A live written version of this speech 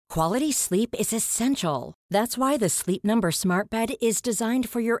Quality sleep is essential. That's why the Sleep Number Smart Bed is designed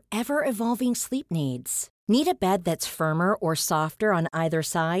for your ever-evolving sleep needs. Need a bed that's firmer or softer on either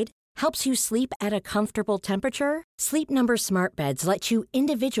side? Helps you sleep at a comfortable temperature? Sleep Number Smart Beds let you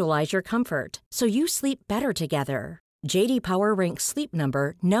individualize your comfort, so you sleep better together. J.D. Power ranks Sleep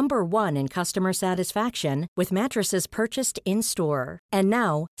Number number 1 in customer satisfaction with mattresses purchased in-store. And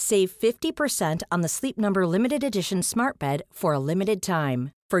now, save 50% on the Sleep Number Limited Edition Smart Bed for a limited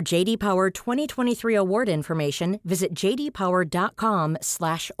time. For J.D. Power 2023 award information, visit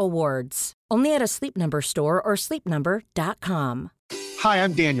jdpower.com/awards. Only at a Sleep Number store or sleepnumber.com. Hi,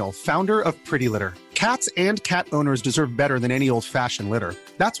 I'm Daniel, founder of Pretty Litter. Cats and cat owners deserve better than any old-fashioned litter.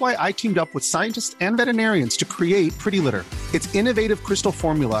 That's why I teamed up with scientists and veterinarians to create Pretty Litter. Its innovative crystal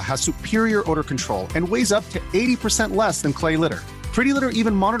formula has superior odor control and weighs up to 80% less than clay litter. Pretty Litter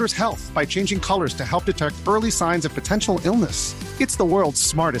even monitors health by changing colors to help detect early signs of potential illness. It's the world's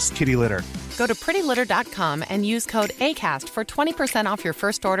smartest kitty litter. Go to prettylitter.com and use code ACAST for 20% off your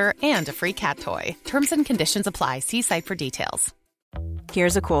first order and a free cat toy. Terms and conditions apply. See site for details.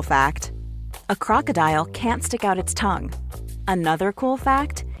 Here's a cool fact. A crocodile can't stick out its tongue. Another cool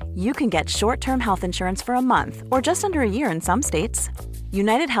fact, you can get short-term health insurance for a month or just under a year in some states.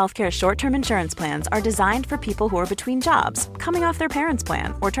 United Healthcare short-term insurance plans are designed for people who are between jobs, coming off their parents'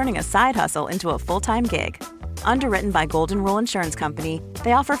 plan, or turning a side hustle into a full-time gig. Underwritten by Golden Rule Insurance Company,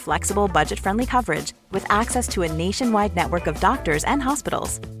 they offer flexible, budget-friendly coverage with access to a nationwide network of doctors and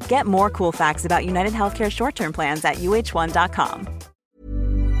hospitals. Get more cool facts about United Healthcare short-term plans at uh1.com.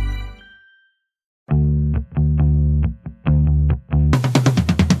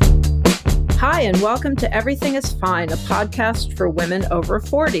 Hi, and welcome to Everything is Fine, a podcast for women over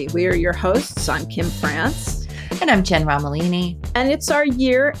 40. We are your hosts. I'm Kim France. And I'm Jen Romolini. And it's our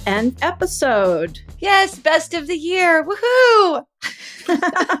year-end episode. Yes, best of the year. Woohoo!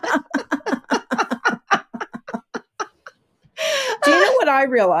 Do you know what I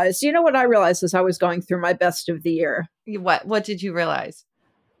realized? As I was going through my best of the year? What did you realize?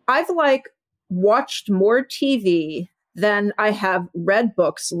 I've watched more TV than I have read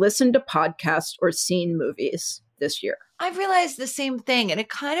books, listened to podcasts, or seen movies this year. I realized the same thing, and it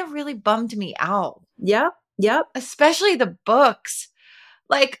kind of really bummed me out. Yep. Especially the books.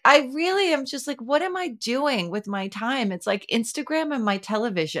 I really am just what am I doing with my time? It's like Instagram and my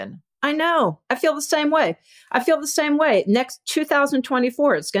television. I know. I feel the same way. Next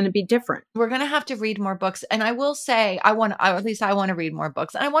 2024, it's going to be different. We're going to have to read more books. And I will say, I want to read more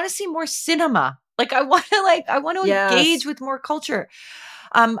books. And I want to see more cinema. I want to Yes. engage with more culture.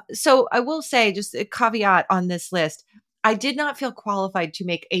 So I will say, just a caveat on this list, I did not feel qualified to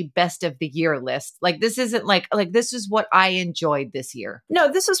make a best of the year list. This isn't this is what I enjoyed this year.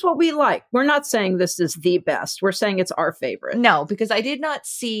 No, this is what we like. We're not saying this is the best. We're saying it's our favorite. No, because I did not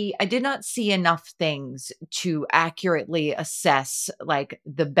see enough things to accurately assess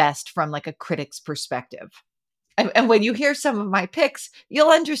the best from a critic's perspective. And when you hear some of my picks, you'll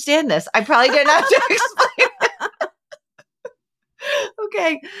understand this. I probably didn't have to explain it.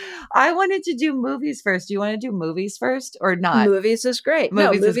 Okay. I wanted to do movies first. Do you want to do movies first or not? Movies is great.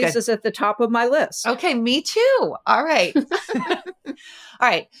 Movies is at the top of my list. Okay, me too. All right. All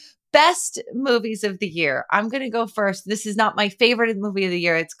right. Best movies of the year. I'm going to go first. This is not my favorite movie of the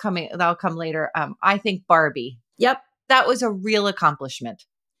year. That'll come later. I think Barbie. Yep. That was a real accomplishment.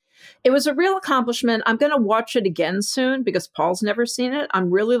 It was a real accomplishment. I'm going to watch it again soon because Paul's never seen it. I'm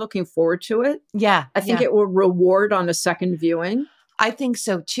really looking forward to it. Yeah. I think it will reward on a second viewing. I think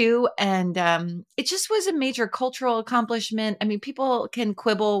so too. And it just was a major cultural accomplishment. I mean, people can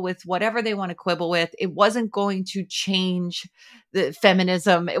quibble with whatever they want to quibble with. It wasn't going to change the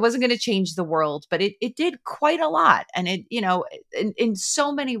feminism. It wasn't going to change the world, but it did quite a lot. And it, in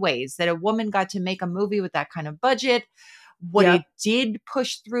so many ways that a woman got to make a movie with that kind of budget. It did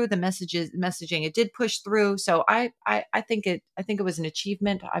push through the messaging. It did push through. So I think it was an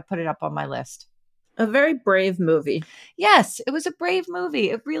achievement. I put it up on my list. A very brave movie. Yes, it was a brave movie.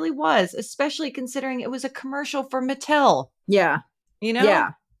 It really was, especially considering it was a commercial for Mattel. Yeah.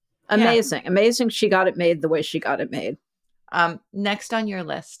 Yeah. Amazing. Yeah. Amazing she got it made the way she got it made. Next on your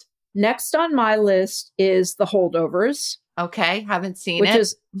list. Next on my list is The Holdovers. Okay, haven't seen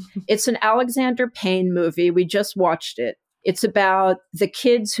it. It's an Alexander Payne movie. We just watched it. It's about the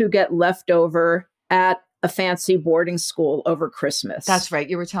kids who get left over at a fancy boarding school over Christmas. That's right.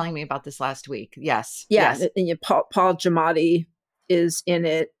 You were telling me about this last week. Yes. Yeah. Yes. And Paul Giamatti is in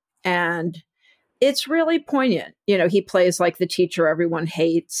it. And it's really poignant. He plays the teacher everyone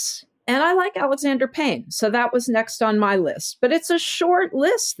hates. And I like Alexander Payne. So that was next on my list. But it's a short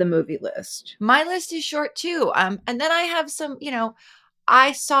list, the movie list. My list is short too. And then I have some,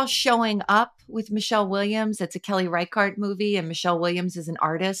 I saw Showing Up with Michelle Williams. It's a Kelly Reichardt movie, and Michelle Williams is an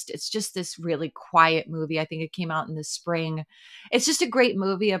artist. It's just this really quiet movie. I think it came out in the spring. It's just a great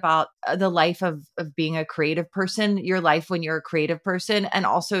movie about the life of being a creative person, your life when you're a creative person, and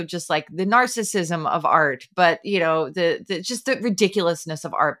also just like the narcissism of art, but you know, the just the ridiculousness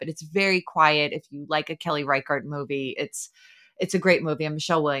of art. But it's very quiet. If you like a Kelly Reichardt movie, it's a great movie, and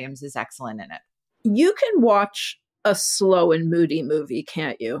Michelle Williams is excellent in it. You can watch a slow and moody movie,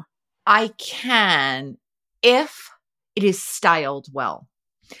 can't you? I can, if it is styled well.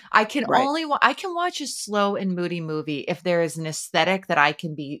 I can I can watch a slow and moody movie if there is an aesthetic that I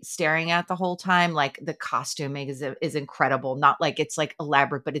can be staring at the whole time. Like the costuming is incredible. Not like it's like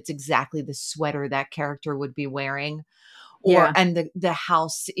elaborate, but it's exactly the sweater that character would be wearing. And the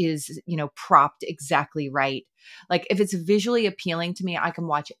house is, you know, propped exactly right. Like if it's visually appealing to me, I can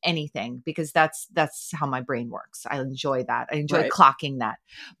watch anything because that's how my brain works. I enjoy that. I enjoy clocking that.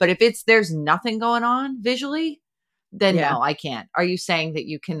 But if there's nothing going on visually, then no, I can't. Are you saying that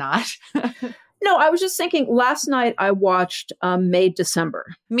you cannot? No, I was just thinking last night I watched May December.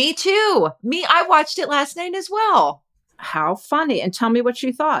 Me too. I watched it last night as well. How funny. And tell me what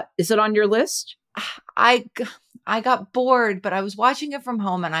you thought. Is it on your list? I got bored, but I was watching it from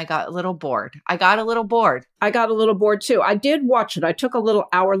home and I got a little bored. I got a little bored too. I did watch it. I took a little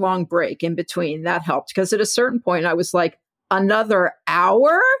hour-long break in between. That helped because at a certain point I was like, another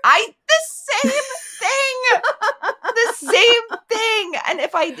hour? The same thing. The same thing. And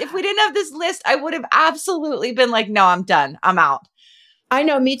if we didn't have this list, I would have absolutely been like, no, I'm done. I'm out. I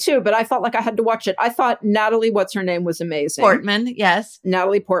know, me too, but I felt like I had to watch it. I thought Natalie, what's her name, was amazing. Portman, yes.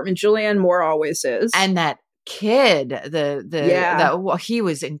 Natalie Portman. Julianne Moore always is. And that kid, he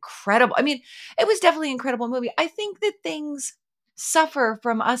was incredible. I mean, it was definitely an incredible movie. I think that things suffer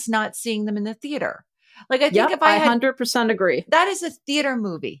from us not seeing them in the theater. Like I think if I 100% agree. That is a theater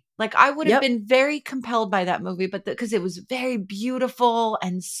movie. Like I would have been very compelled by that movie, but because it was very beautiful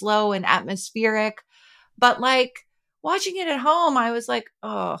and slow and atmospheric. But like watching it at home, I was like,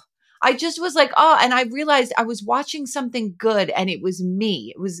 oh, I just was like, oh, and I realized I was watching something good and it was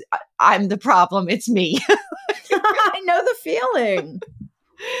me. I'm the problem. It's me. I know the feeling.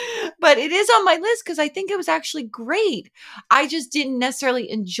 But it is on my list because I think it was actually great. I just didn't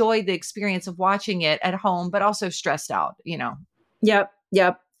necessarily enjoy the experience of watching it at home, but also stressed out, you know? Yep.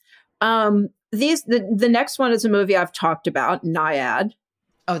 The next one is a movie I've talked about, Nyad.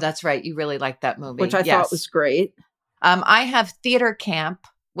 Oh, that's right. You really liked that movie. Which I thought was great. I have Theater Camp,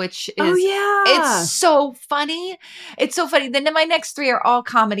 which is, it's so funny. It's so funny. Then my next three are all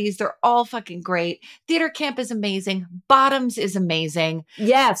comedies. They're all fucking great. Theater Camp is amazing. Bottoms is amazing.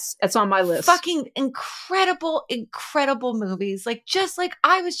 Yes, it's on my list. Fucking incredible, incredible movies. Like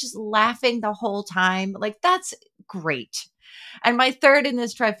I was just laughing the whole time. Like that's great. And my third in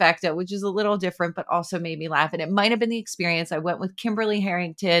this trifecta, which is a little different, but also made me laugh. And it might have been the experience. I went with Kimberly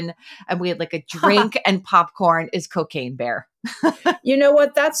Harrington and we had like a drink and popcorn, is Cocaine Bear. You know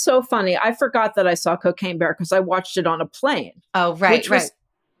what? That's so funny. I forgot that I saw Cocaine Bear because I watched it on a plane. Oh, right. Which was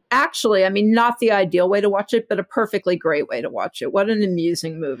actually, I mean, not the ideal way to watch it, but a perfectly great way to watch it. What an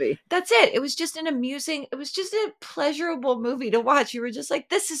amusing movie. That's it. It was just a pleasurable movie to watch. You were just like,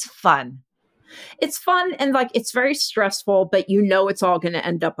 this is fun. It's fun and like it's very stressful, but you know it's all going to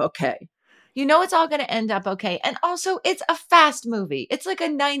end up okay. You know it's all going to end up okay. And also, it's a fast movie. It's like a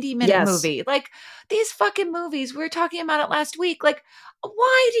 90-minute movie. Like these fucking movies, we were talking about it last week. Like,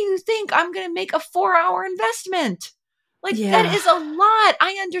 why do you think I'm going to make a 4-hour investment? Like that is a lot.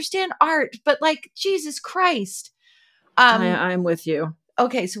 I understand art, but like, Jesus Christ. I'm with you.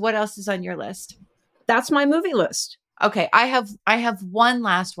 Okay, so what else is on your list? That's my movie list. Okay, I have one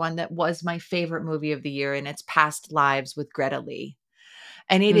last one that was my favorite movie of the year, and it's Past Lives with Greta Lee.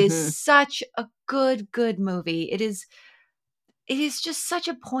 And it is such a good movie. It is just such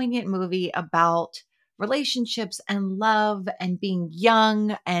a poignant movie about relationships and love and being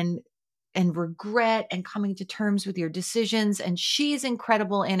young and regret and coming to terms with your decisions. And she's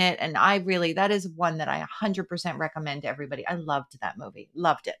incredible in it. And that is one that I 100% recommend to everybody. I loved that movie.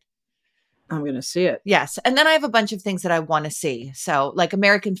 Loved it. I'm going to see it. Yes. And then I have a bunch of things that I want to see. So like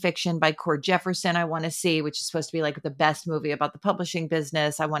American Fiction by Cord Jefferson, I want to see, which is supposed to be like the best movie about the publishing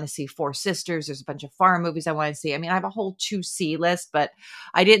business. I want to see Four Sisters. There's a bunch of foreign movies I want to see. I mean, I have a whole 2C list, but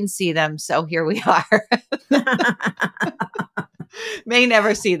I didn't see them. So here we are. May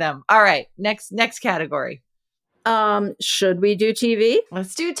never see them. All right. Next category. Should we do TV?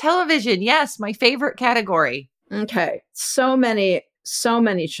 Let's do television. Yes. My favorite category. Okay. So many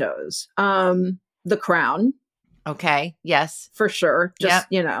shows. The Crown. Okay. Yes. For sure. Just,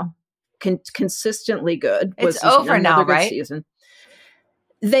 consistently good. It's over now, right? Season.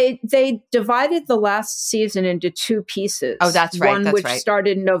 They divided the last season into two pieces. Oh, that's right. One that's which right.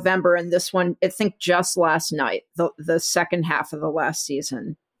 started in November, and this one, I think, just last night. The second half of the last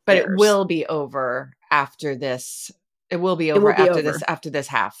season. But airs. it will be over after this. It will be It over will be after over. this. After this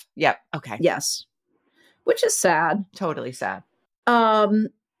half. Yep. Okay. Yes, which is sad. Totally sad.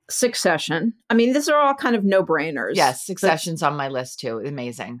 Succession. I mean, these are all kind of no-brainers. Yes, Succession's on my list too.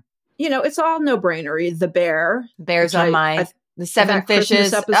 Amazing. You know, it's all no-brainery. The Bear. Bears which on mine. The Seven that Christmas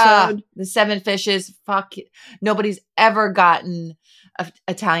Fishes. episode. The Seven Fishes. Fuck. Nobody's ever gotten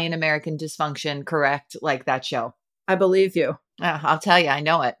Italian American dysfunction correct like that show. I believe you. I'll tell you, I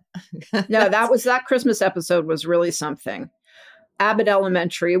know it. No, that Christmas episode was really something. Abbott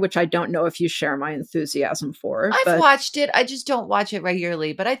Elementary, which I don't know if you share my enthusiasm for. I've watched it. I just don't watch it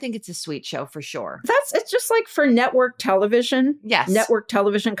regularly, but I think it's a sweet show for sure. It's just like for network television. Yes. Network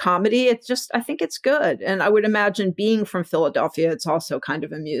television comedy. I think it's good. And I would imagine being from Philadelphia, it's also kind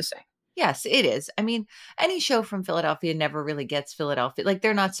of amusing. Yes, it is. I mean, any show from Philadelphia never really gets Philadelphia. Like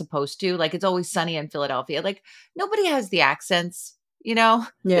they're not supposed to. Like it's always sunny in Philadelphia. Like nobody has the accents, you know?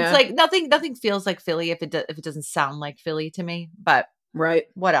 Yeah. It's like nothing feels like Philly if it doesn't sound like Philly to me. But right.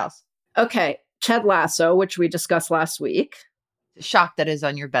 What else? Okay. Ted Lasso, which we discussed last week. Shocked that is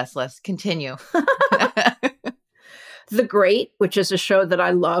on your best list. Continue. The Great, which is a show that I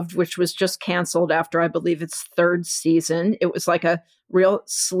loved, which was just canceled after I believe its third season. It was like a real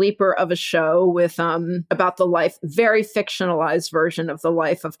sleeper of a show with about the life, very fictionalized version of the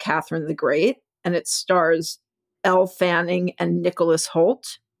life of Catherine the Great. And it stars Elle Fanning and Nicholas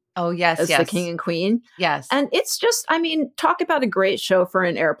Hoult. Oh, yes, as the king and queen. Yes. And it's just, I mean, talk about a great show for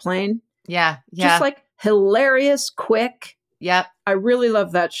an airplane. Yeah. Just like hilarious, quick. Yep. I really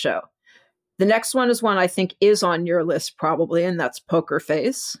love that show. The next one is one I think is on your list probably, and that's Poker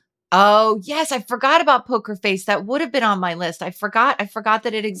Face. Oh, yes. I forgot about Poker Face. That would have been on my list. I forgot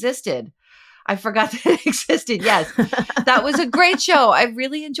that it existed. Yes. That was a great show. I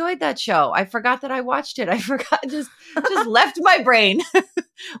really enjoyed that show. I forgot that I watched it. I forgot, just left my brain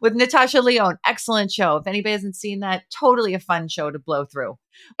with Natasha Lyonne. Excellent show. If anybody hasn't seen that, totally a fun show to blow through.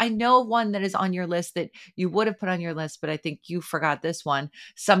 I know one that is on your list that you would have put on your list, but I think you forgot this one.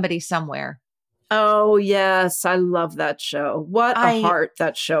 Somebody Somewhere. Oh, yes. I love that show. What a heart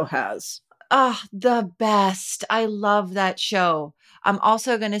that show has. Oh, the best. I love that show. I'm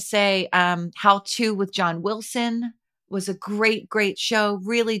also going to say How To with John Wilson was a great, great show.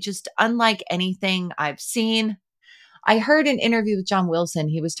 Really just unlike anything I've seen. I heard an interview with John Wilson.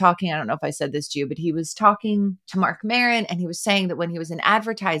 He was talking, I don't know if I said this to you, but he was talking to Mark Maron, and he was saying that when he was in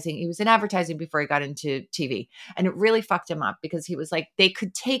advertising before he got into TV. And it really fucked him up because he was like, they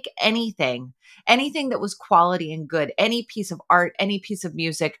could take anything that was quality and good, any piece of art, any piece of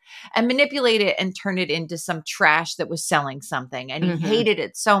music, and manipulate it and turn it into some trash that was selling something. And he hated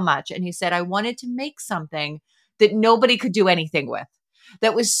it so much. And he said, I wanted to make something that nobody could do anything with.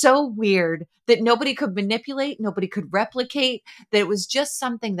 That was so weird that nobody could manipulate, nobody could replicate, that it was just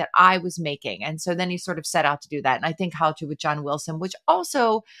something that I was making. And so then he sort of set out to do that. And I think How To with John Wilson, which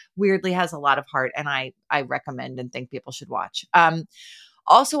also weirdly has a lot of heart, and I recommend and think people should watch.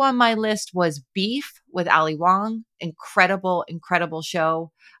 Also on my list was Beef with Ali Wong. Incredible, incredible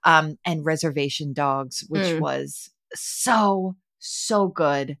show. And Reservation Dogs, which was so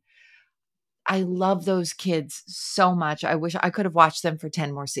good. I love those kids so much. I wish I could have watched them for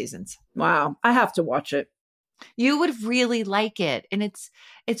 10 more seasons. Wow. I have to watch it. You would really like it. And it's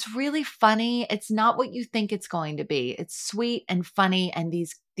really funny. It's not what you think it's going to be. It's sweet and funny. And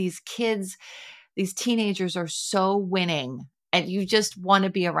these kids, these teenagers are so winning, and you just want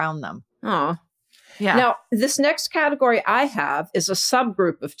to be around them. Oh, yeah. Now, this next category I have is a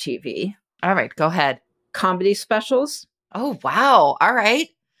subgroup of TV. All right, go ahead. Comedy specials. Oh, wow. All right.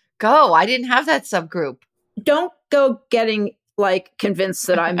 Go. I didn't have that subgroup. Don't go getting like convinced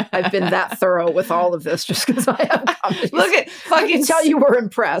that I've been that thorough with all of this just because I have comedies. Look at fucking. I can tell you were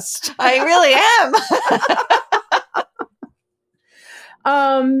impressed. I really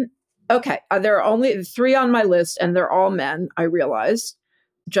am. Okay. There are only 3 on my list, and they're all men, I realize.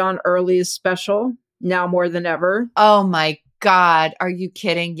 John Early's special, Now More Than Ever. Oh my God. Are you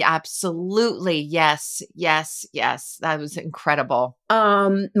kidding? Yeah, absolutely. Yes. That was incredible.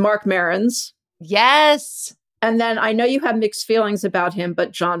 Mark Maron's. Yes. And then I know you have mixed feelings about him,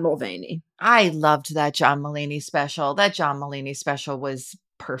 but John Mulvaney. I loved that John Mulaney special. That John Mulaney special was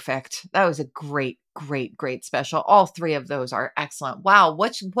perfect. That was a great special. All 3 of those are excellent. Wow.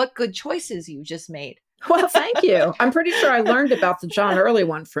 What good choices you just made. Well, thank you. I'm pretty sure I learned about the John Early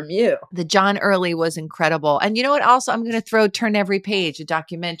one from you. The John Early was incredible. And you know what? Also, I'm going to throw Turn Every Page, a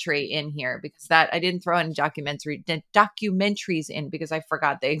documentary in here, because that I didn't throw any documentaries in because I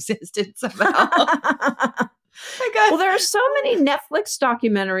forgot they existed somehow. Well, there are so many Netflix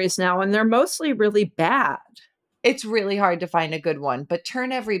documentaries now, and they're mostly really bad. It's really hard to find a good one, but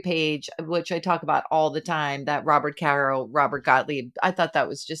Turn Every Page, which I talk about all the time, that Robert Caro, Robert Gottlieb, I thought that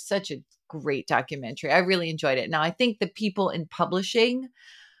was just such a great documentary. I really enjoyed it. Now, I think the people in publishing,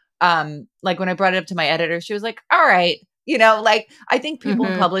 like when I brought it up to my editor, she was like, all right. Like I think people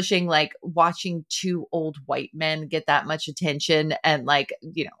in publishing, like watching two old white men get that much attention. And like,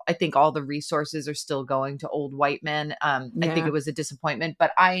 I think all the resources are still going to old white men. I think it was a disappointment,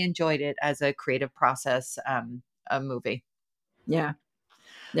 but I enjoyed it as a creative process, a movie. Yeah.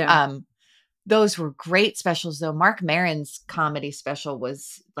 Those were great specials though. Mark Maron's comedy special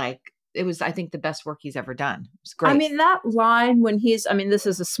was like, it was, I think, the best work he's ever done. It was great. I mean, that line when this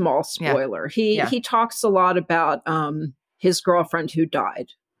is a small spoiler. He talks a lot about his girlfriend who died.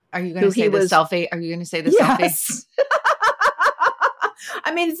 Are you going to say the selfie? Are you going to say the selfie?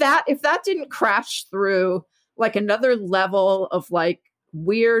 I mean, if that didn't crash through like another level of like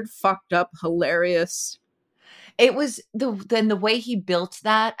weird, fucked up, hilarious. It was the way he built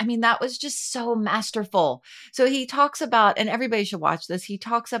that. I mean, that was just so masterful. So he talks about, and everybody should watch this. He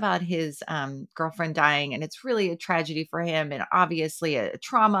talks about his girlfriend dying, and it's really a tragedy for him, and obviously a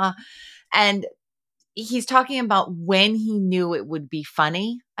trauma. And he's talking about when he knew it would be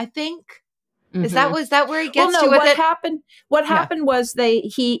funny. I think was that where he gets to what it? happened? What happened was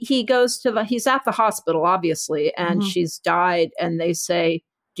he goes to he's at the hospital, obviously, and she's died, and they say,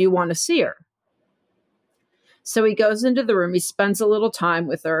 "Do you want to see her?" So he goes into the room. He spends a little time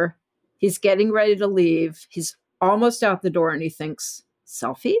with her. He's getting ready to leave. He's almost out the door and he thinks,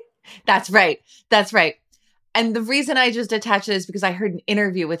 selfie? That's right. That's right. And the reason I just attached it is because I heard an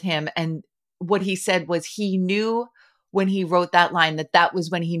interview with him, and what he said was he knew when he wrote that line that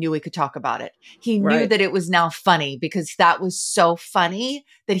was when he knew he could talk about it. He knew that it was now funny because that was so funny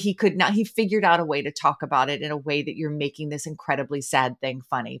that he figured out a way to talk about it in a way that you're making this incredibly sad thing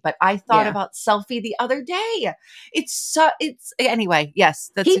funny. But I thought about selfie the other day. Anyway,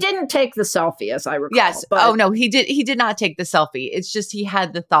 yes. He didn't take the selfie as I recall. Yes. Oh no, he did not take the selfie. It's just, he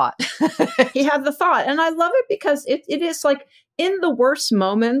had the thought. He had the thought. And I love it because it is like in the worst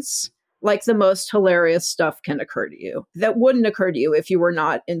moments, like the most hilarious stuff can occur to you that wouldn't occur to you if you were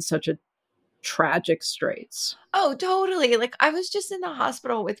not in such a tragic straits. Oh, totally. Like I was just in the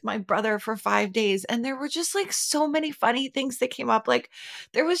hospital with my brother for 5 days, and there were just like so many funny things that came up. Like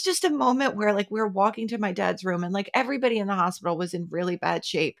there was just a moment where like we were walking to my dad's room, and like everybody in the hospital was in really bad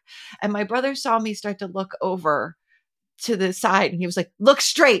shape. And my brother saw me start to look over to the side, and he was like, look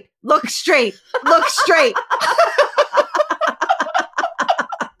straight, look straight, look straight.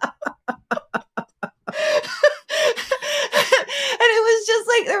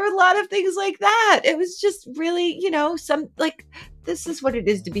 Like there were a lot of things like that. It was just really, some like, this is what it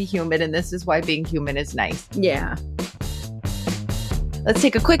is to be human, and this is why being human is nice. Yeah. Let's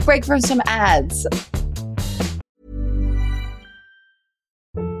take a quick break from some ads.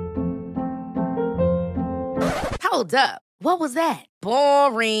 Hold up. What was that?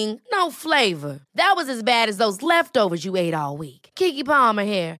 Boring. No flavor. That was as bad as those leftovers you ate all week. Keke Palmer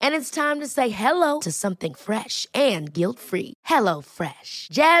here, and it's time to say hello to something fresh and guilt-free. HelloFresh.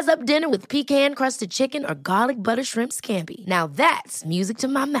 Jazz up dinner with pecan-crusted chicken or garlic butter shrimp scampi. Now that's music to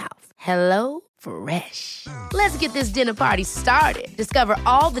my mouth. HelloFresh. Let's get this dinner party started. Discover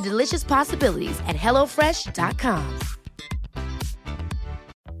all the delicious possibilities at HelloFresh.com.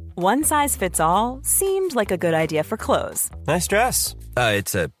 One size fits all seemed like a good idea for clothes. Nice dress.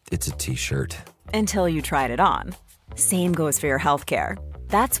 It's a t-shirt. Until you tried it on. Same goes for your healthcare.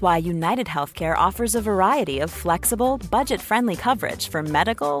 That's why United Healthcare offers a variety of flexible, budget-friendly coverage for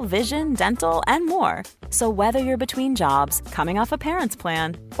medical, vision, dental, and more. So whether you're between jobs, coming off a parent's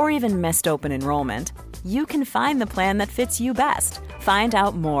plan, or even missed open enrollment, you can find the plan that fits you best. Find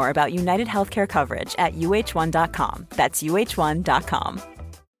out more about United Healthcare coverage at uh1.com. That's uh1.com.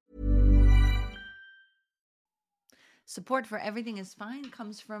 Support for Everything is Fine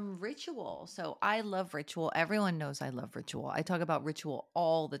comes from Ritual. So I love Ritual. Everyone knows I love Ritual. I talk about Ritual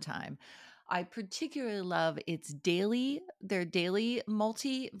all the time. I particularly love their daily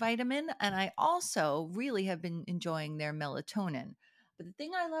multivitamin. And I also really have been enjoying their melatonin. But the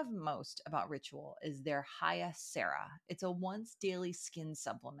thing I love most about Ritual is their Hyacera. It's a once daily skin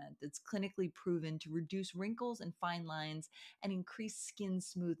supplement that's clinically proven to reduce wrinkles and fine lines and increase skin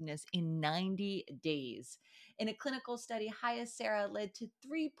smoothness in 90 days. In a clinical study, Hyacera led to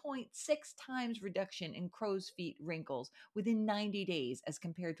 3.6 times reduction in crow's feet wrinkles within 90 days as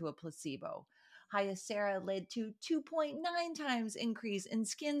compared to a placebo. Hyacera led to 2.9 times increase in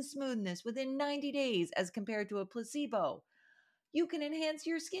skin smoothness within 90 days as compared to a placebo. You can enhance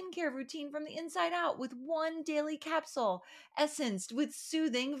your skincare routine from the inside out with one daily capsule, essenced with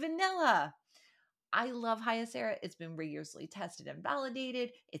soothing vanilla. I love Hyacera. It's been rigorously tested and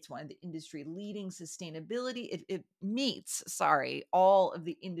validated. It's one of the industry leading sustainability. It meets, all of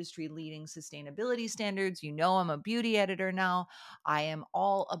the industry leading sustainability standards. You know, I'm a beauty editor now. I am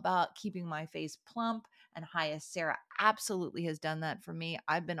all about keeping my face plump, and Hyacera absolutely has done that for me.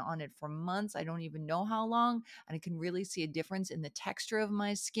 I've been on it for months. I don't even know how long, and I can really see a difference in the texture of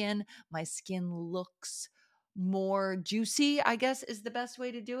my skin. My skin looks more juicy, I guess is the best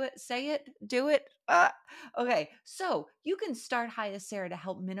way to do it. Say it, do it. Okay, so you can start Hyacera to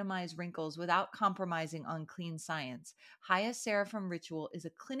help minimize wrinkles without compromising on clean science. Hyacera from Ritual is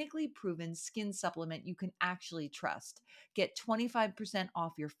a clinically proven skin supplement you can actually trust. Get 25%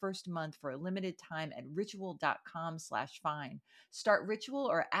 off your first month for a limited time at ritual.com/fine. Start Ritual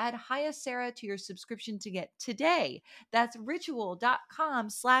or add Hyacera to your subscription to get today. That's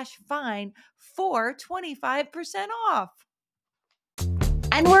ritual.com/fine for 25% off.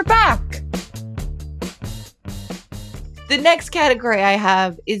 And we're back. The next category I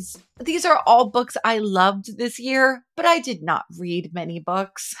have is, these are all books I loved this year, but I did not read many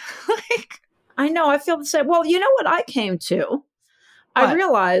books. I know, I feel the same. Well, you know what I came to? What? I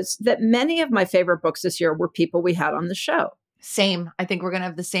realized that many of my favorite books this year were people we had on the show. Same. I think we're going to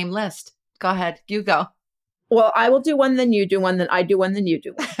have the same list. Go ahead. You go. Well, I will do one, then you do one, then I do one, then you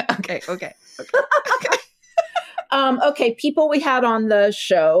do one. Okay. Okay, people we had on the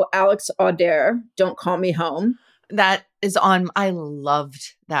show, Alex Auder, Don't Call Me Home. That is on. I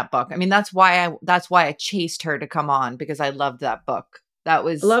loved that book. I mean, that's why I chased her to come on, because I loved that book. That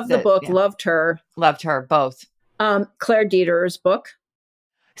was loved the book. Yeah. Loved her both. Claire Dieter's book.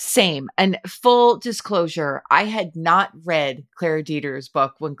 Same. And full disclosure, I had not read Claire Dieter's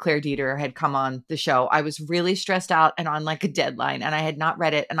book when Claire Dieter had come on the show. I was really stressed out and on like a deadline, and I had not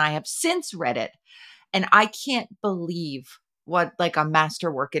read it. And I have since read it, and I can't believe what like a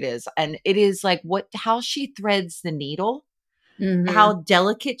masterwork it is. And it is like how she threads the needle, how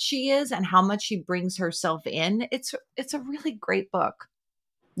delicate she is, and how much she brings herself in. It's a really great book.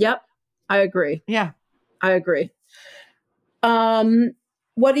 Yep. I agree. Yeah. I agree.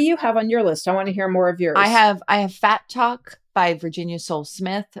 What do you have on your list? I want to hear more of yours. I have Fat Talk by Virginia Sole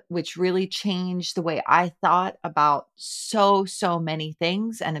Smith, which really changed the way I thought about so many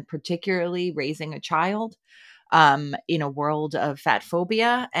things, and particularly raising a child in a world of fat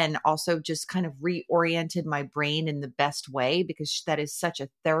phobia, and also just kind of reoriented my brain in the best way, because that is such a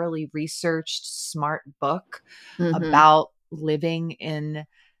thoroughly researched, smart book about living in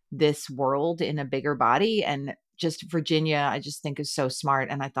this world in a bigger body. And just Virginia, I just think is so smart.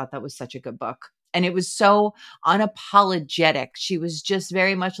 And I thought that was such a good book. And it was so unapologetic. She was just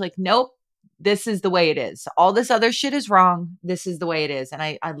very much like, nope, this is the way it is. All this other shit is wrong. This is the way it is. And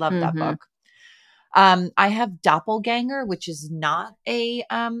I love that book. I have Doppelganger, which is was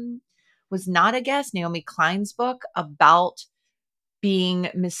not a guest, Naomi Klein's book about being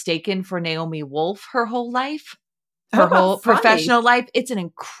mistaken for Naomi Wolf her whole life. Her whole professional life. It's an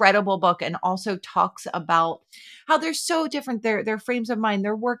incredible book, and also talks about how they're so different. Their frames of mind,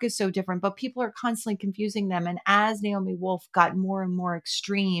 their work is so different, but people are constantly confusing them. And as Naomi Wolf got more and more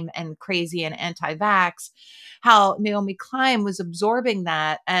extreme and crazy and anti-vax, how Naomi Klein was absorbing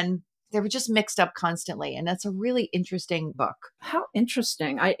that, and they were just mixed up constantly. And that's a really interesting book. How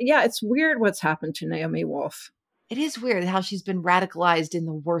interesting. It's weird what's happened to Naomi Wolf. It is weird how she's been radicalized in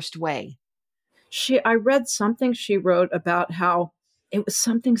the worst way. I read something she wrote about how it was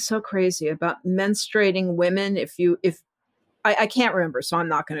something so crazy about menstruating women. I can't remember, so I'm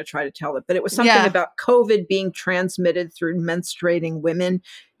not going to try to tell it, but it was something about COVID being transmitted through menstruating women,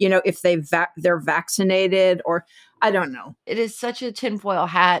 if they're vaccinated, or I don't know. It is such a tinfoil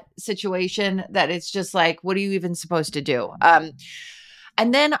hat situation that it's just like, what are you even supposed to do?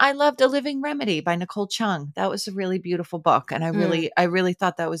 And then I loved A Living Remedy by Nicole Chung. That was a really beautiful book. And I really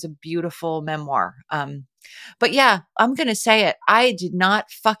thought that was a beautiful memoir. But yeah, I'm going to say it. I did not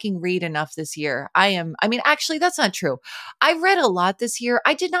fucking read enough this year. Actually, that's not true. I read a lot this year.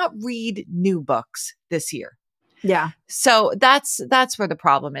 I did not read new books this year. Yeah. So that's where the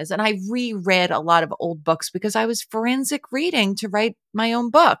problem is. And I reread a lot of old books because I was forensic reading to write my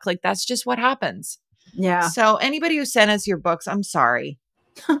own book. Like that's just what happens. Yeah. So anybody who sent us your books, I'm sorry.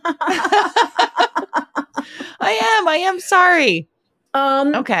 I am sorry.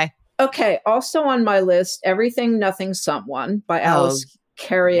 Okay. Okay. Also on my list, Everything, Nothing, Someone by Alice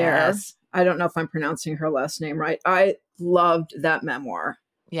Carriere. Yes. I don't know if I'm pronouncing her last name right. I loved that memoir.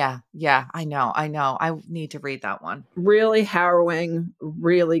 Yeah. I know. I need to read that one. Really harrowing,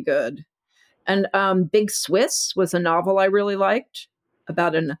 really good. And Big Swiss was a novel I really liked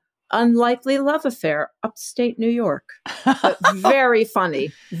about an unlikely love affair upstate New York. Very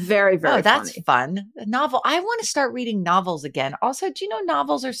funny. Very, very Oh, that's funny. fun. A novel. I want to start reading novels again. Also, do you know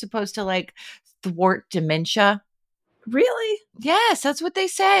novels are supposed to like thwart dementia? Really? Yes, that's what they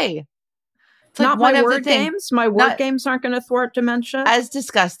say. It's Not one my of the word things. games? My word games aren't going to thwart dementia? As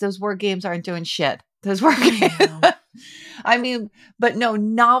discussed, those word games aren't doing shit. Those word games. I mean, but no,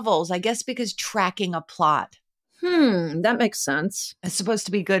 novels, I guess because tracking a plot. That makes sense. It's supposed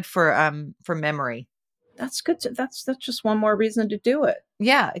to be good for memory. That's good. That's just one more reason to do it.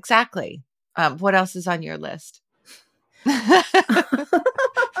 Yeah, exactly. What else is on your list?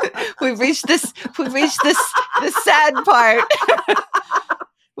 We've reached the sad part.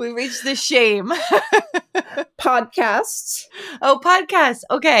 We reached the shame. Podcasts. Oh, podcasts.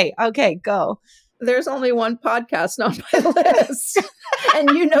 Okay, go. There's only one podcast on my list.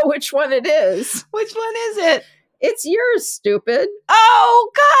 And you know which one it is. Which one is it? It's yours, stupid.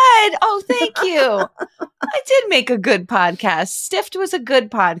 Oh, good. Oh, thank you. I did make a good podcast. Stiffed was a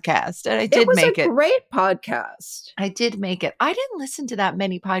good podcast, and I did make it. It was a great podcast. I did make it. I didn't listen to that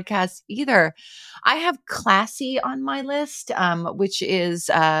many podcasts either. I have Classy on my list, which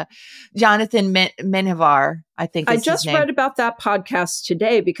is Jonathan Menjivar, I think is I just his name. read about that podcast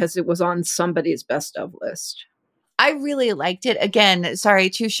today because it was on somebody's best of list. I really liked it. Again, sorry,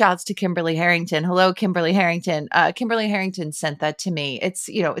 2 shots to Kimberly Harrington. Hello, Kimberly Harrington. Kimberly Harrington sent that to me. It's,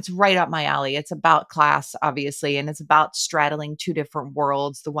 it's right up my alley. It's about class, obviously, and it's about straddling 2 different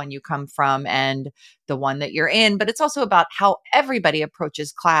worlds, the one you come from and the one that you're in. But it's also about how everybody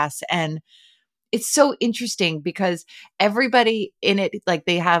approaches class. And it's so interesting because everybody in it, like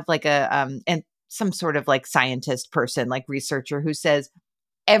they have like and some sort of like scientist person, like researcher who says,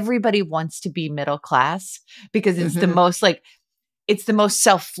 everybody wants to be middle class because it's the most it's the most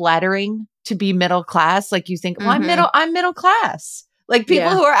self-flattering to be middle class. Like you think, well, I'm middle class. Like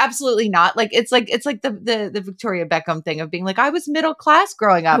people who are absolutely not, like it's like the Victoria Beckham thing of being like, I was middle class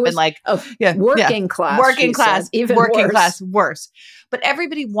growing up and like working class, even working worse. class, worse. But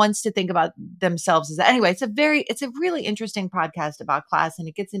everybody wants to think about themselves as that. Anyway, it's a really interesting podcast about class, and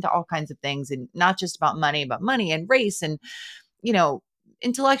it gets into all kinds of things, and not just about money, but money and race and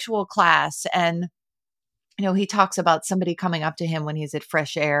intellectual class. And he talks about somebody coming up to him when he's at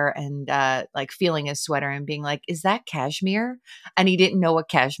Fresh Air and like feeling his sweater and being like, is that cashmere? And he didn't know what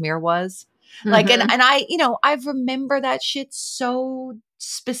cashmere was. Like, and I remember that shit so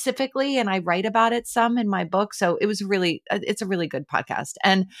specifically, and I write about it some in my book. So it's a really good podcast.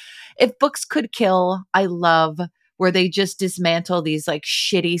 And if books could kill, I love where they just dismantle these like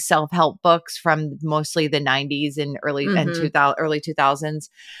shitty self-help books from mostly the 90s and early 2000s.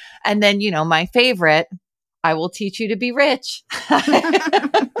 And then, my favorite, I Will Teach You to Be Rich.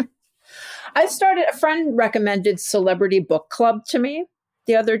 A friend recommended Celebrity Book Club to me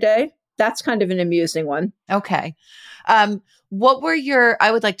the other day. That's kind of an amusing one. Okay. What were I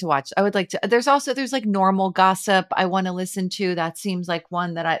would like to watch. There's like Normal Gossip I want to listen to. That seems like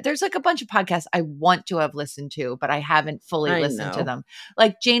one that there's like a bunch of podcasts I want to have listened to, but I haven't fully listened to them.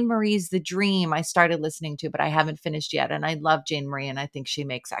 Like Jane Marie's The Dream, I started listening to, but I haven't finished yet. And I love Jane Marie, and I think she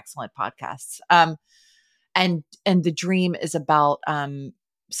makes excellent podcasts. And The Dream is about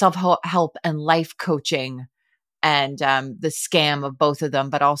self-help and life coaching and the scam of both of them,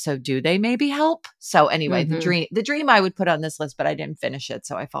 but also do they maybe help? So anyway, the dream I would put on this list, but I didn't finish it.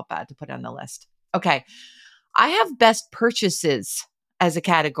 So I felt bad to put it on the list. Okay. I have best purchases as a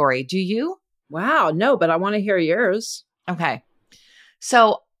category. Do you? Wow. No, but I want to hear yours. Okay.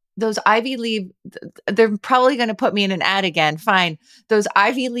 So those Ivy League, they're probably going to put me in an ad again. Fine. Those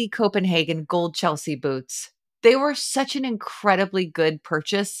Ivy League Copenhagen gold Chelsea boots. They were such an incredibly good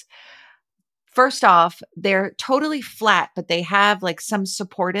purchase. First off, they're totally flat, but they have like some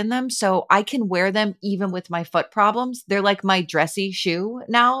support in them. So I can wear them even with my foot problems. They're like my dressy shoe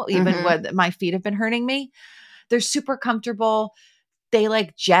now, even when my feet have been hurting me. They're super comfortable. They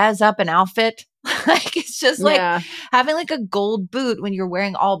like jazz up an outfit. Like it's just like having like a gold boot when you're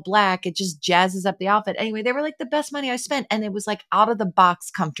wearing all black. It just jazzes up the outfit. Anyway, they were like the best money I spent. And it was like out of the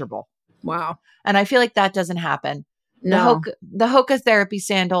box comfortable. Wow. And I feel like that doesn't happen. No. The Hoka therapy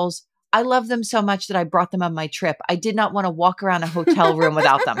sandals, I love them so much that I brought them on my trip. I did not want to walk around a hotel room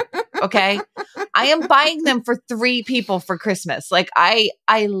without them. Okay. I am buying them for 3 people for Christmas. Like I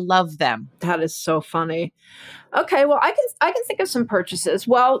love them. That is so funny. Okay, well, I can think of some purchases.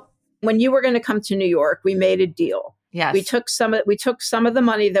 Well, when you were going to come to New York, we made a deal. Yes. We took some of the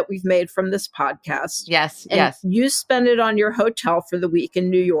money that we've made from this podcast. Yes. And Yes. you spent it on your hotel for the week in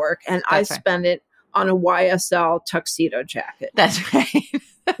New York, and I That's right. spent it on a YSL tuxedo jacket, That's right.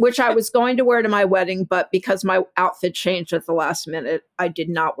 which I was going to wear to my wedding, but because my outfit changed at the last minute, I did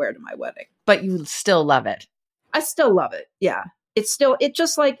not wear to my wedding. But you still love it. I still love it. Yeah. It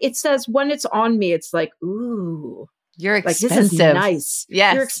just like, it says when it's on me, it's like, ooh, You're like expensive. this is nice.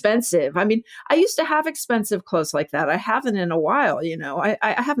 Yes. You're expensive. I mean, I used to have expensive clothes like that. I haven't in a while, you know.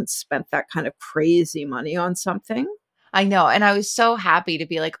 I haven't spent that kind of crazy money on something. I know. And I was so happy to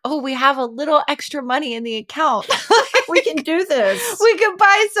be like, oh, we have a little extra money in the account. We can do this. We can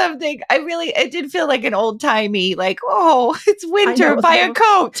buy something. It did feel like an old timey, like, oh, it's winter, buy a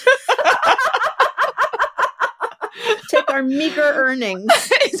coat. Take our meager earnings.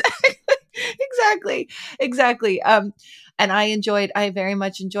 Exactly. And I very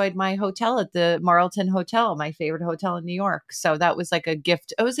much enjoyed my hotel at the Marlton Hotel, my favorite hotel in New York. So that was like a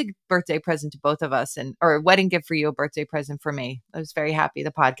gift. It was a birthday present to both of us, or a wedding gift for you, a birthday present for me. I was very happy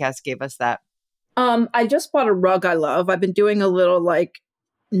the podcast gave us that. I just bought a rug I love. I've been doing a little like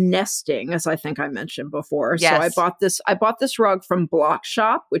nesting, as I think I mentioned before. Yes. So I bought this rug from Block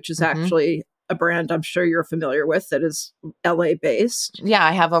Shop, which is actually a brand I'm sure you're familiar with that is LA based. Yeah,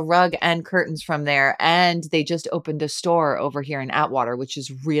 I have a rug and curtains from there. And they just opened a store over here in Atwater, which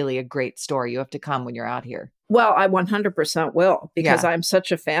is really a great store. You have to come when you're out here. Well, I 100% will because Yeah. I'm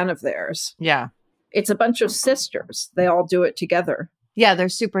such a fan of theirs. Yeah. It's a bunch of sisters. They all do it together. Yeah, they're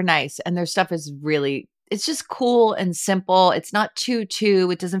super nice. And their stuff is really, it's just cool and simple. It's not too,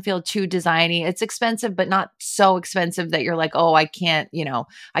 it doesn't feel too designy. It's expensive, but not so expensive that you're like, oh, I can't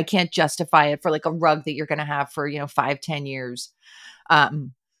justify it for like a rug that you're going to have for, 5-10 years.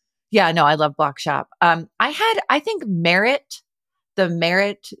 Yeah, no, I love Block Shop. I think the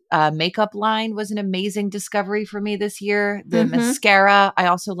Merit makeup line was an amazing discovery for me this year. The mascara. I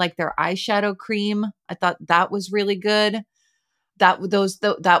also like their eyeshadow cream. I thought that was really good. That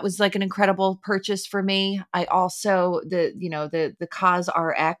was like an incredible purchase for me. I also the Cos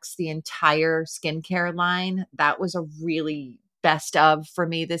RX, the entire skincare line, that was a really best of for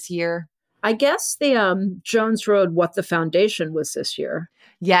me this year. I guess the Jones Road What the Foundation was this year.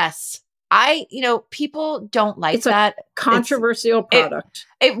 Yes. People don't like that. Controversial product.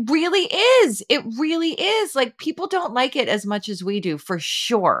 It really is. It really is. Like people don't like it as much as we do, for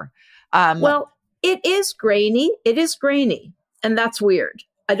sure. Well, it is grainy. It is grainy. And that's weird.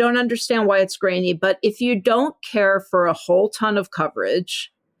 I don't understand why it's grainy, but if you don't care for a whole ton of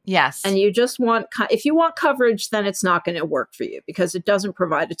coverage, yes, and you just if you want coverage, then it's not going to work for you because it doesn't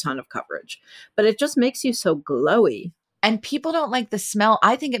provide a ton of coverage, but it just makes you so glowy. And people don't like the smell.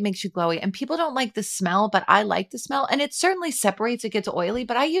 I think it makes you glowy, and people don't like the smell, but I like the smell, and it certainly separates. It gets oily,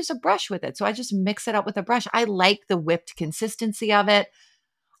 but I use a brush with it. So I just mix it up with a brush. I like the whipped consistency of it.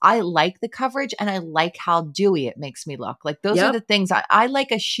 I like the coverage, and I like how dewy it makes me look. Like those are the things I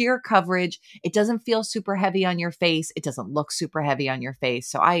like. A sheer coverage. It doesn't feel super heavy on your face. It doesn't look super heavy on your face.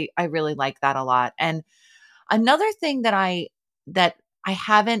 So I really like that a lot. And another thing that I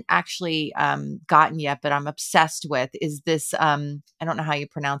haven't actually gotten yet, but I'm obsessed with is this. I don't know how you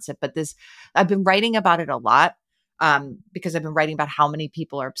pronounce it, but I've been writing about it a lot. Because I've been writing about how many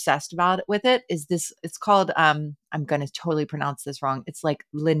people are obsessed with it. It's called, I'm going to totally pronounce this wrong. It's like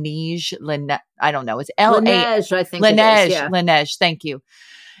Laneige, I don't know. It's Laneige, I think Laneige, it is, yeah. Laneige, thank you.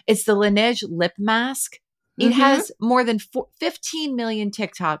 It's the Laneige lip mask. It has more than 15 million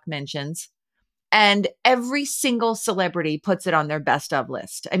TikTok mentions. And every single celebrity puts it on their best of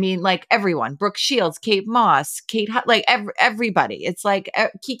list. I mean, like everyone, Brooke Shields, Kate Moss, like everybody. It's like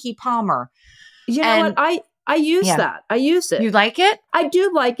Keke Palmer. You know what? I use that. I use it. You like it? I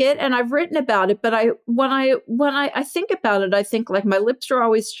do like it, and I've written about it. But when I think about it, I think like my lips are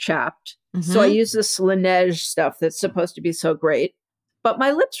always chapped, so I use this Laneige stuff that's supposed to be so great, but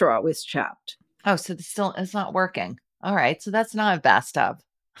my lips are always chapped. Oh, so it's not working. All right, so that's not a best of.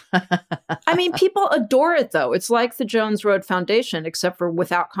 I mean, people adore it though. It's like the Jones Road Foundation, except for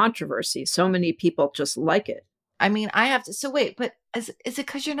without controversy. So many people just like it. I mean, I have to. So wait, but is it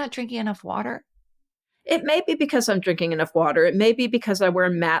because you're not drinking enough water? It may be because I'm drinking enough water. It may be because I wear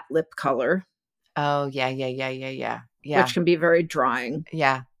matte lip color. Oh, yeah. Which can be very drying.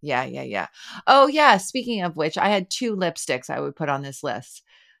 Yeah. Oh, yeah. Speaking of which, I had 2 lipsticks I would put on this list.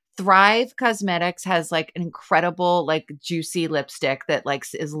 Thrive Cosmetics has like an incredible, like juicy lipstick that like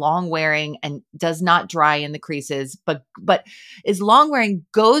is long wearing and does not dry in the creases, but is long wearing,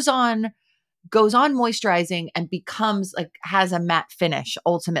 goes on moisturizing and becomes like has a matte finish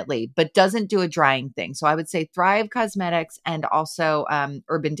ultimately, but doesn't do a drying thing. So I would say Thrive Cosmetics and also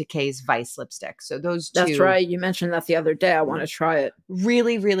Urban Decay's Vice lipstick. So those two. That's right. You mentioned that the other day. I want to try it.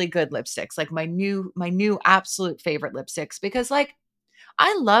 Really, really good lipsticks. Like my new absolute favorite lipsticks, because like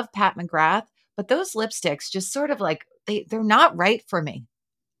I love Pat McGrath, but those lipsticks just sort of like they're not right for me.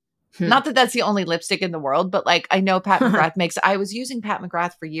 Not that that's the only lipstick in the world, but like I know Pat McGrath I was using Pat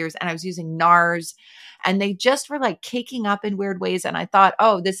McGrath for years and I was using NARS and they just were like caking up in weird ways. And I thought,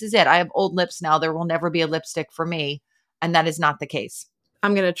 oh, this is it. I have old lips now. There will never be a lipstick for me. And that is not the case.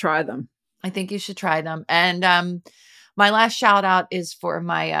 I'm going to try them. I think you should try them. And my last shout out is for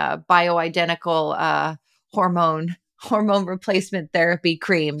my bioidentical hormone replacement therapy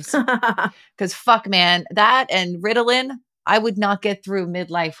creams. Because fuck, man, that and Ritalin, I would not get through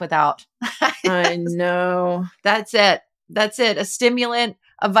midlife without. I know. That's it. A stimulant,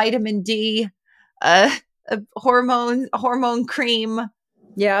 a vitamin D, a hormone cream.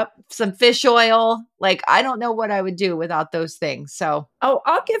 Yep. Some fish oil. Like, I don't know what I would do without those things. So,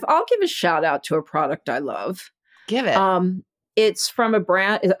 I'll give a shout out to a product I love. Give it. It's from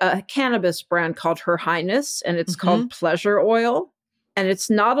a cannabis brand called Her Highness, and it's called Pleasure Oil. And it's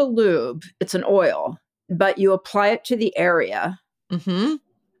not a lube, it's an oil, but you apply it to the area. And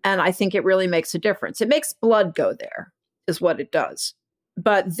I think it really makes a difference. It makes blood go there, is what it does.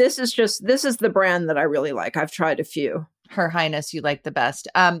 But this is the brand that I really like. I've tried a few. Her Highness, you like the best.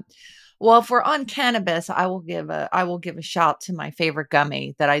 Well, if we're on cannabis, I will give a shout to my favorite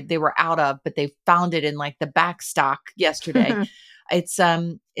gummy that they were out of, but they found it in like the back stock yesterday. It's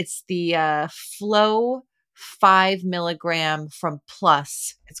the Flow 5 milligram from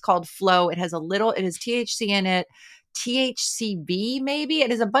Plus. It's called Flow. It has THC in it, THCV maybe.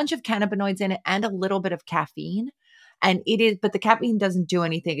 It has a bunch of cannabinoids in it and a little bit of caffeine. And but the caffeine doesn't do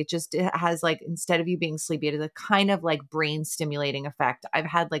anything. It has like, instead of you being sleepy, it is a kind of like brain stimulating effect. I've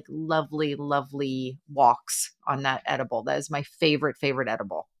had like lovely, lovely walks on that edible. That is my favorite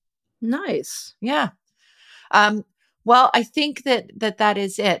edible. Nice. Yeah. Well, I think that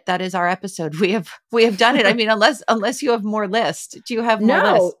is it. That is our episode. We have done it. I mean, unless you have more list. Do you have more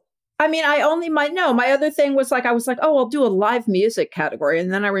list? I mean, my other thing was like, I was like, oh, I'll do a live music category.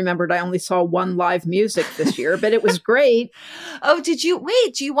 And then I remembered I only saw one live music this year, but it was great. Oh, do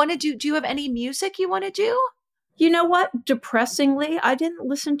you have any music you want to do? You know what? Depressingly, I didn't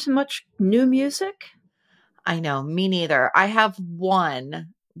listen to much new music. I know, me neither. I have one,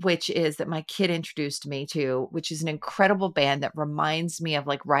 which is that my kid introduced me to, which is an incredible band that reminds me of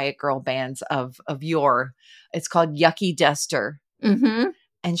like Riot Girl bands of yore. It's called Yucky Duster.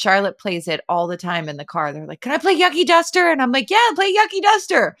 And Charlotte plays it all the time in the car. They're like, can I play Yucky Duster? And I'm like, yeah, play Yucky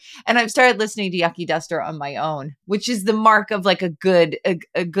Duster. And I've started listening to Yucky Duster on my own, which is the mark of like a good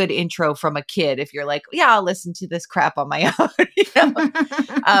intro from a kid. If you're like, yeah, I'll listen to this crap on my own.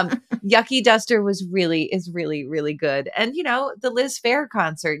 Yucky Duster is really, really good. And, the Liz Phair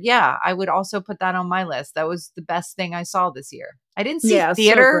concert. Yeah, I would also put that on my list. That was the best thing I saw this year. I didn't see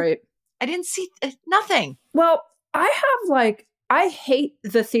theater. So great. I didn't see nothing. Well, I hate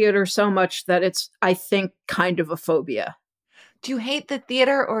the theater so much that it's, I think, kind of a phobia. Do you hate the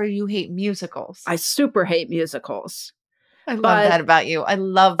theater or you hate musicals? I super hate musicals. I love that about you. I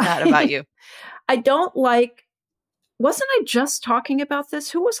don't like, wasn't I just talking about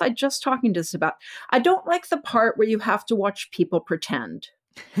this? Who was I just talking to this about? I don't like the part where you have to watch people pretend.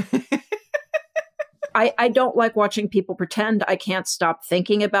 I don't like watching people pretend. I can't stop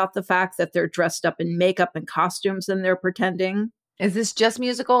thinking about the fact that they're dressed up in makeup and costumes and they're pretending. Is this just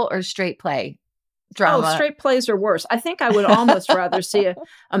musical or straight play drama? Oh, straight plays are worse. I think I would almost rather see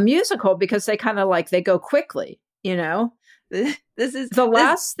a musical because they kind of they go quickly, This is the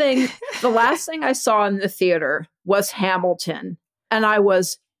last thing I saw in the theater was Hamilton, and I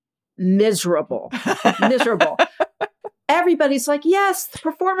was miserable. Everybody's like, yes, the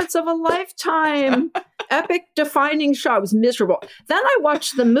performance of a lifetime, epic defining show. I was miserable. Then I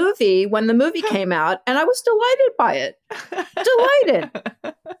watched the movie when the movie came out, and I was delighted by it. Delighted.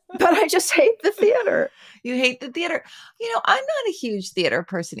 But I just hate the theater. You hate the theater. I'm not a huge theater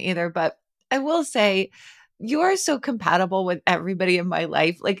person either, but I will say you are so compatible with everybody in my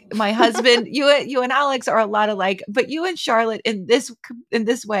life. Like my husband, you and Alex are a lot alike, but you and Charlotte in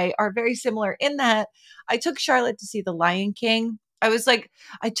this way are very similar in that I took Charlotte to see The Lion King. I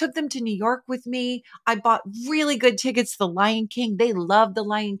took them to New York with me. I bought really good tickets to The Lion King. They loved The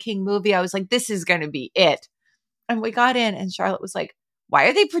Lion King movie. I was like, this is going to be it. And we got in and Charlotte was like, Why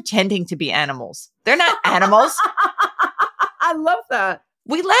are they pretending to be animals? They're not animals. I love that.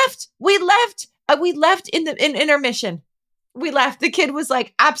 We left in intermission. We left. The kid was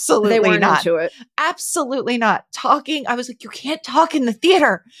like, absolutely They weren't not. into it. Absolutely not. Talking. I was like, you can't talk in the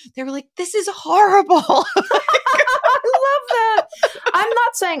theater. They were like, this is horrible. I love that. I'm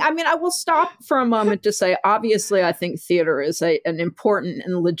not saying, I mean, I will stop for a moment to say, obviously, I think theater is an important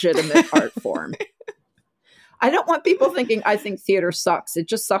and legitimate art form. I don't want people thinking I think theater sucks. It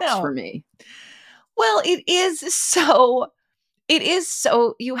just sucks for me. Well, it is so,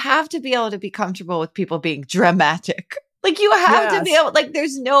 you have to be able to be comfortable with people being dramatic. Like you have to be able, like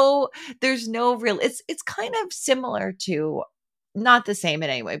there's no real, it's kind of similar to, not the same in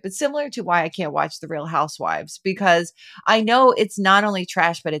any way, but similar to why I can't watch The Real Housewives, because I know it's not only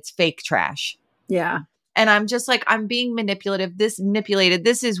trash, but it's fake trash. Yeah. And I'm just like, I'm being manipulated. This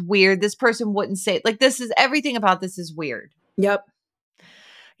is weird. This person wouldn't say it. Like everything about this is weird. Yep.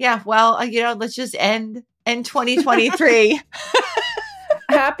 Yeah. Well, let's just end 2023.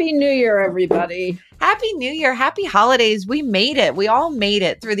 Happy New Year, everybody. Happy New Year. Happy holidays. We made it. We all made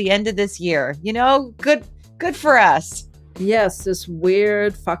it through the end of this year. Good for us. Yes, this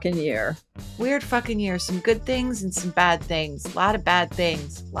weird fucking year. Weird fucking year. Some good things and some bad things. A lot of bad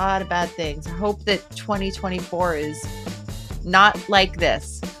things. I hope that 2024 is not like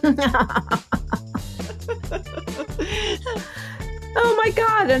this. Oh my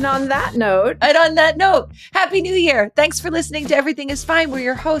God. And on that note, Happy New Year. Thanks for listening to Everything is Fine. We're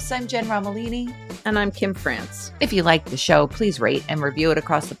your hosts. I'm Jen Romolini. And I'm Kim France. If you like the show, please rate and review it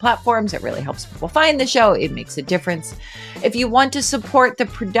across the platforms. It really helps people find the show. It makes a difference. If you want to support the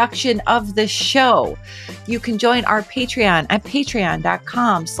production of the show, you can join our Patreon at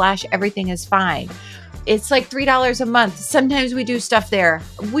patreon.com/everythingisfine. It's like $3 a month. Sometimes we do stuff there.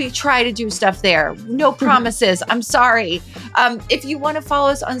 We try to do stuff there. No promises. I'm sorry. If you want to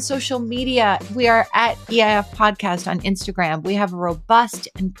follow us on social media, we are at EIF Podcast on Instagram. We have a robust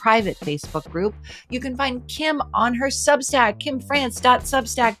and private Facebook group. You can find Kim on her Substack,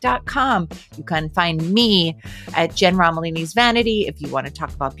 kimfrance.substack.com. You can find me at Jen Romolini's Vanity if you want to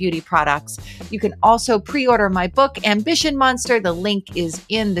talk about beauty products. You can also pre-order my book, Ambition Monster. The link is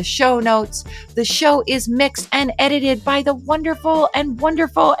in the show notes. The show is mixed and edited by the wonderful and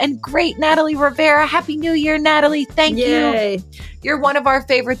great Natalie Rivera. Happy New Year, Natalie. Thank you. You're one of our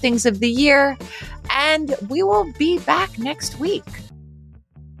favorite things of the year. And we will be back next week.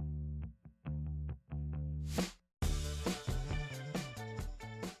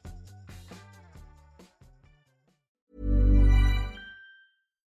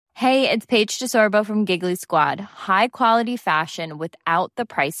 Hey, it's Paige DeSorbo from Giggly Squad. High quality fashion without the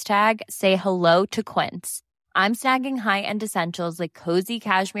price tag. Say hello to Quince. I'm snagging high-end essentials like cozy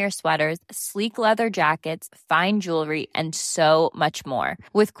cashmere sweaters, sleek leather jackets, fine jewelry, and so much more.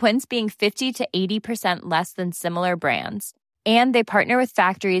 With Quince being 50 to 80% less than similar brands. And they partner with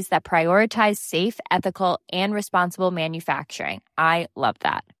factories that prioritize safe, ethical, and responsible manufacturing. I love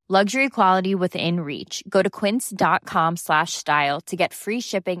that. Luxury quality within reach. Go to quince.com/style to get free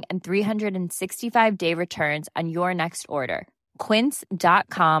shipping and 365-day returns on your next order.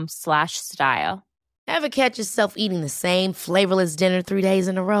 Quince.com/style. Ever catch yourself eating the same flavorless dinner 3 days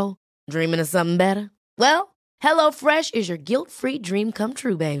in a row? Dreaming of something better? Well, HelloFresh is your guilt-free dream come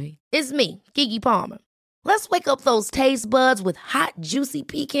true, baby. It's me, Keke Palmer. Let's wake up those taste buds with hot, juicy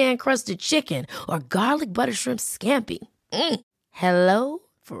pecan-crusted chicken or garlic butter shrimp scampi. Hello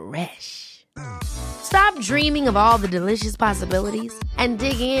Fresh. Stop dreaming of all the delicious possibilities and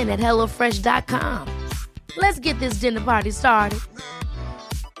dig in at HelloFresh.com. Let's get this dinner party started.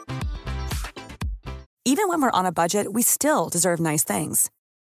 Even when we're on a budget, we still deserve nice things.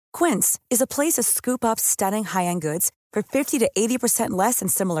 Quince is a place to scoop up stunning high-end goods for 50 to 80% less than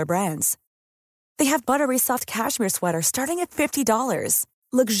similar brands. They have buttery soft cashmere sweaters starting at $50,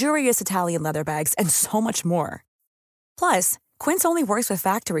 luxurious Italian leather bags, and so much more. Plus, Quince only works with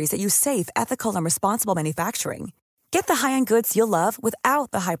factories that use safe, ethical, and responsible manufacturing. Get the high-end goods you'll love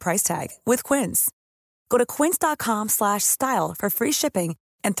without the high price tag with Quince. Go to quince.com/style for free shipping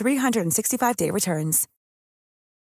and 365-day returns.